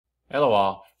Hello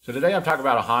all. So today I'm talking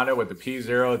about a Honda with the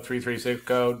P0336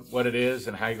 code, what it is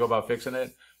and how you go about fixing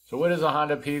it. So what is a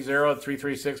Honda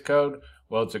P0336 code?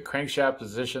 Well, it's a crankshaft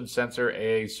position sensor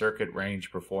AA circuit range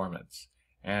performance.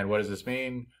 And what does this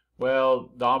mean?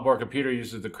 Well, the onboard computer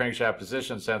uses the crankshaft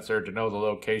position sensor to know the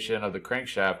location of the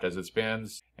crankshaft as it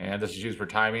spins, and this is used for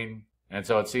timing. And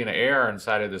so it's seeing an error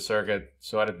inside of the circuit,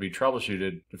 so it had to be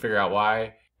troubleshooted to figure out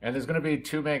why. And there's going to be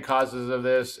two main causes of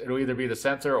this. It'll either be the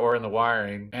sensor or in the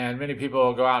wiring. And many people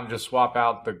will go out and just swap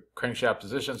out the crankshaft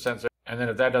position sensor. And then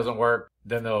if that doesn't work,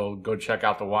 then they'll go check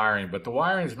out the wiring. But the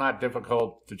wiring is not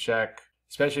difficult to check,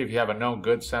 especially if you have a known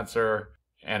good sensor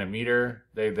and a meter.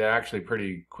 They're actually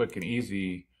pretty quick and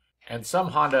easy. And some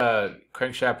Honda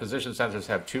crankshaft position sensors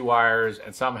have 2 wires,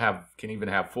 and some can even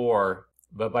have 4.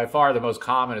 But by far the most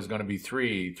common is going to be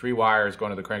 3 wires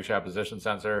going to the crankshaft position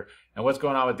sensor. And what's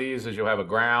going on with these is you'll have a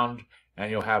ground and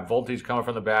you'll have voltage coming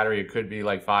from the battery. It could be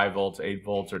like 5 volts, 8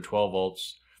 volts, or 12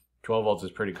 volts. 12 volts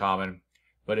is pretty common,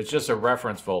 but it's just a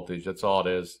reference voltage. That's all it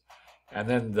is. And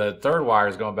then the 3rd wire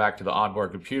is going back to the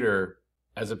onboard computer.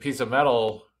 As a piece of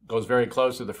metal goes very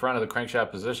close to the front of the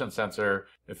crankshaft position sensor,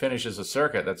 it finishes a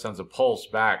circuit that sends a pulse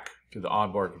back to the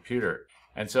onboard computer.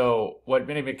 And so what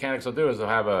many mechanics will do is they'll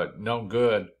have a known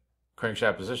good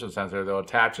crankshaft position sensor. They'll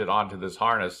attach it onto this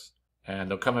harness, and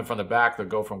they'll come in from the back. They'll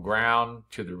go from ground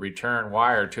to the return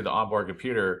wire to the onboard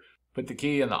computer, put the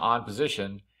key in the on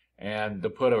position, and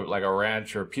they'll put like a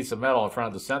wrench or a piece of metal in front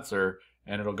of the sensor,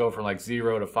 and it'll go from like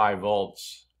 0 to 5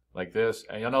 volts like this,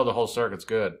 and you'll know the whole circuit's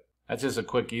good. That's just a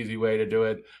quick, easy way to do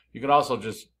it. You can also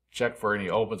just check for any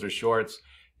opens or shorts.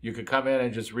 You could come in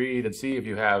and just read and see if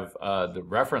you have the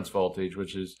reference voltage,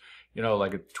 which is,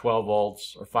 like a 12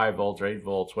 volts or 5 volts or 8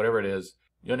 volts, whatever it is.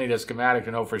 You'll need a schematic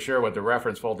to know for sure what the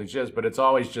reference voltage is, but it's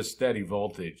always just steady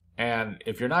voltage. And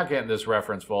if you're not getting this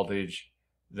reference voltage,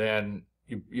 then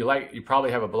you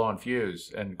probably have a blown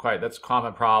fuse. And that's a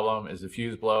common problem is the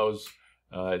fuse blows.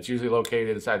 It's usually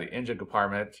located inside the engine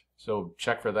compartment, so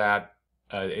check for that.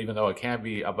 Even though it can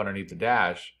be up underneath the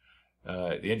dash.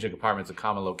 The engine compartment is a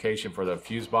common location for the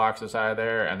fuse box inside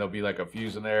there, and there'll be like a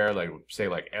fuse in there, like say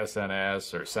like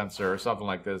SNS or sensor or something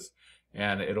like this,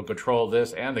 and it'll control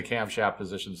this and the camshaft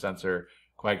position sensor.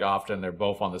 Quite often they're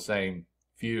both on the same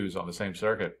fuse on the same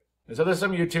circuit. And so there's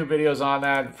some YouTube videos on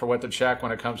that for what to check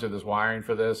when it comes to this wiring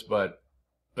for this, but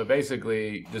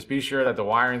basically just be sure that the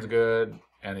wiring's good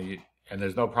and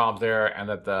there's no problems there, and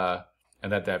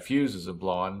that fuse isn't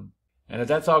blowing. And if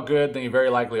that's all good, then you very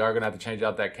likely are going to have to change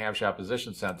out that camshaft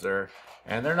position sensor.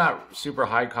 And they're not super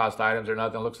high cost items or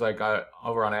nothing. It looks like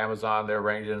over on Amazon, they're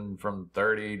ranging from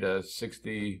 $30 to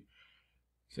 $60,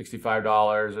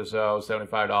 $65 or so,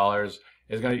 $75.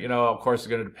 It's going to, of course, it's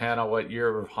going to depend on what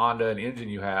year of Honda and engine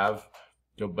you have.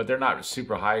 But they're not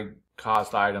super high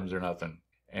cost items or nothing.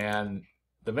 And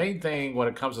the main thing when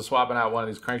it comes to swapping out one of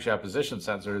these crankshaft position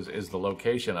sensors is the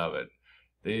location of it.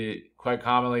 Quite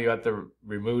commonly you have to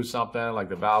remove something like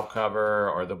the valve cover,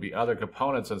 or there'll be other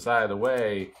components inside of the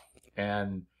way,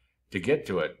 and to get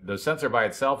to it. The sensor by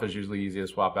itself is usually easy to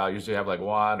swap out. Usually you have like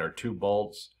 1 or 2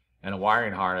 bolts and a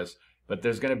wiring harness, but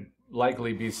there's going to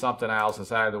likely be something else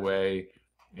inside of the way,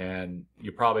 and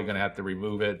you're probably going to have to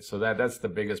remove it. So that's the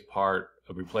biggest part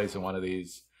of replacing one of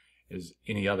these, is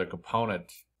any other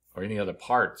component or any other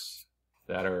parts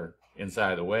that are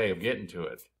inside of the way of getting to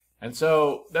it. And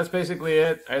so that's basically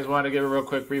it. I just wanted to give a real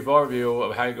quick brief overview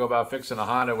of how you go about fixing a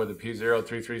Honda with the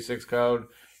P0336 code.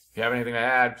 If you have anything to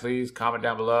add, please comment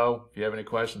down below. If you have any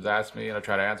questions, ask me and I'll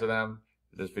try to answer them.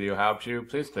 If this video helped you,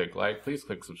 please click like, please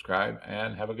click subscribe,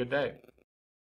 and have a good day.